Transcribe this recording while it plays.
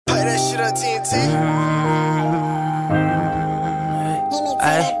Play that shit on TNT.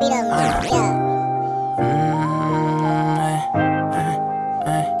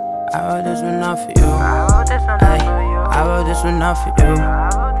 I wrote this one out for you. I wrote this one out for you.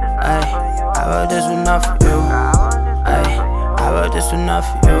 I wrote this one out for you. I wrote this one out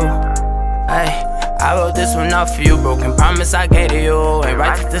for you. I wrote this one out for you. Broken promise I gave to you. Ain't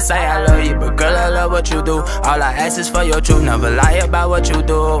right to say I love you, but girl I love what you do. All I ask is for your truth, never lie about what you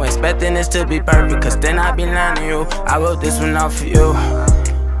do. Expecting this to be perfect, cause then I be lying to you. I wrote this one out for you.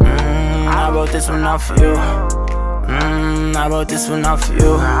 I wrote this one out for you. I wrote this one out for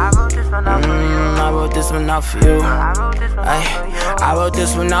you. I wrote this one out for you. I wrote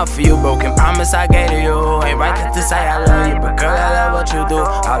this one out for you. Broken promise I gave to you. Ain't right to say I love you, but girl I love what you do.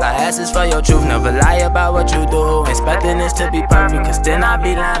 All I ask is for your truth, never lie about what you do. Expecting this to be perfect, cause then I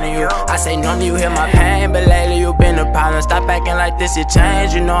be lying to you. I say none of you hear my pain, but lately you been a problem. Stop acting like this, it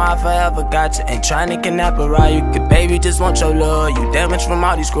changed. You know I forever got you. Ain't trying to kidnap or ride you, cause baby just want your love. You damaged from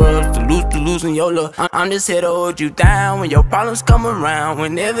all these scrubs, to losing your love. I'm just here to hold you down when your problems come around.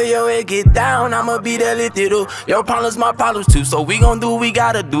 Whenever your head get down, I'ma be there with you too. Your problems my problems too, so we gon' do what we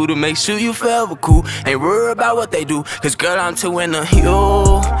gotta do to make sure you forever cool. Ain't worried about what they do, cause girl I'm too into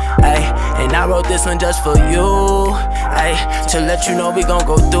you. And I wrote this one just for you. To let you know we gon'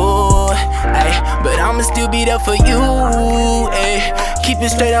 go through. But I'ma still be there for you. Keep it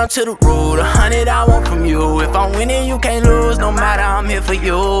straight down to the road. 100 I want from you. If I'm winning, you can't lose. No matter, I'm here for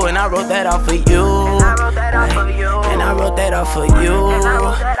you. And I wrote that out for you. And I wrote that out for you.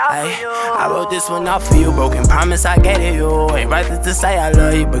 I wrote this one out for you. Broken promise I gave to you. Ain't right to say I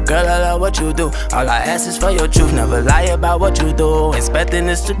love you, but girl I love what you do. All I ask is for your truth, never lie about what you do. Expecting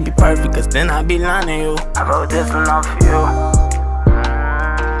this to be perfect, cause then I be lying to you. I wrote this one out for you.